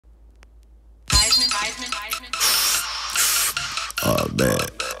Oh, man.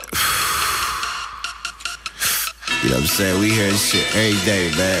 You know what I'm saying? We hear this shit every day,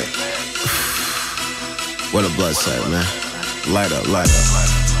 man. What a blood sight, man. Light up, light up.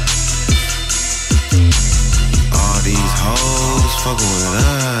 All these hoes fucking with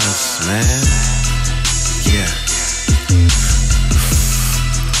us, man. Yeah.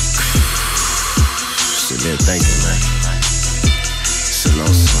 Sitting there thinking, man. Sitting on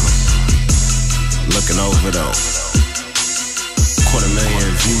some. Looking over the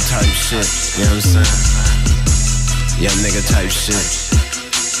 250,000 view type shit. You know what I'm saying? Young nigga type shit.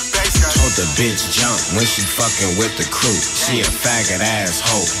 Told the bitch jump when she fucking with the crew. She a faggot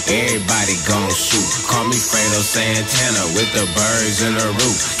asshole, everybody gon' shoot. Call me Fredo Santana with the birds in the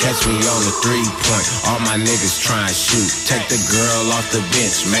roof. Catch me on the 3-point, all my niggas try and shoot. Take the girl off the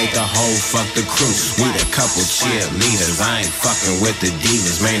bench, make the hoe fuck the crew. Need a couple cheerleaders, I ain't fucking with the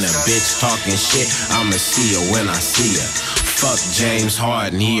divas. Man, a bitch talking shit, I'ma see her when I see her. Fuck James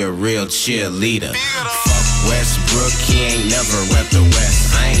Harden, he a real cheerleader. Fuck Westbrook, he ain't never rep the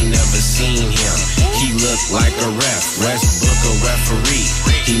West. I ain't never seen him, he look like a ref. Westbrook a referee,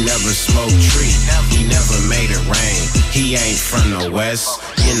 he never smoked tree. He never made it rain, he ain't from the West.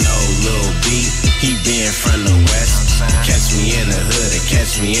 You know Lil B, he been from the West. Catch me in the hood or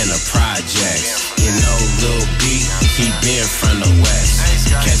catch me in the projects. You know Lil B, he been from the West.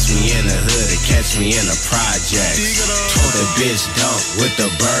 Catch me in the hood or catch me in the projects. Told the bitch dunk with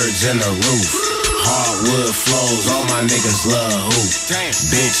the birds in the roof. Hardwood Floors, all my niggas love hoop.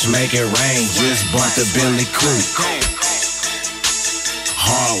 Bitch make it rain, just bought the Bentley coupe.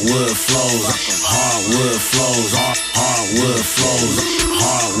 Hardwood Floors, hardwood flows, hardwood flows,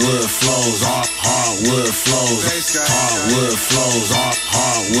 hardwood flows, hardwood flows, hardwood flows,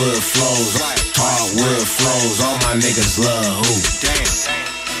 hardwood flows, hardwood flows, all my niggas love hoop.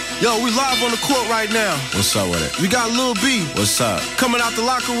 Yo, we live on the court right now. What's up with it? We got Lil B. What's up? Coming out the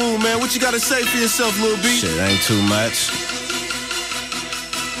locker room, man. What you gotta say for yourself, Lil B? Shit, ain't too much.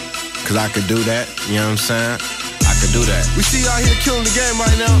 Cause I could do that, you know what I'm saying? I could do that. We see you out here killing the game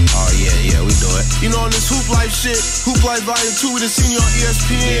right now. Oh yeah, we do it. You know, on this Hoop Life shit, Hoop Life Volume 2, we done seen you on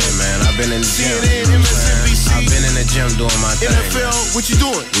ESPN. Yeah, man, I've been in the gym. CNN, you know MSNBC. I've been in the gym doing my thing. NFL, man. What you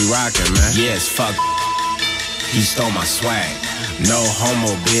doing? We rocking, man. Yes, fuck. He stole my swag. No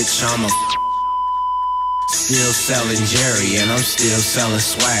homo, bitch, I'm a still selling Jerry and I'm still selling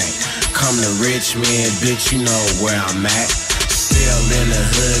swag. Come to Richmond, bitch, you know where I'm at. Still in the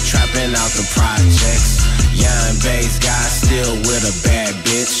hood, trapping out the projects. Young bass guy, still with a bad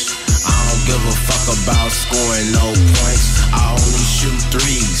bitch. I don't give a fuck about scoring no points. I only shoot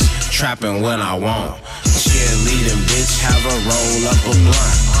threes, trapping when I want. Cheerleading, bitch, have a roll up a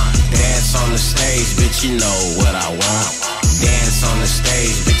blunt. Dance on the stage, bitch, you know what I want. Dance on the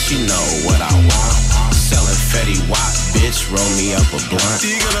stage, bitch, you know what I want. Selling Fetty Wap, bitch, roll me up a blunt.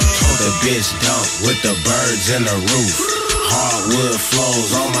 Told the bitch dunk with the birds in the roof. Hardwood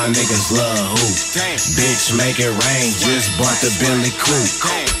Floors, all my niggas love hoop. Bitch, make it rain, just bought the Bentley coupe.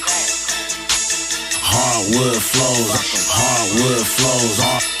 Hardwood flows, hardwood flows,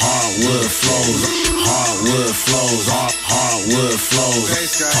 hardwood flows, hardwood flows, hardwood flows,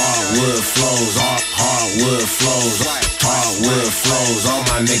 hardwood flows, hardwood flows, hardwood flows, all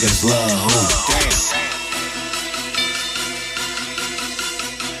my niggas love hoop.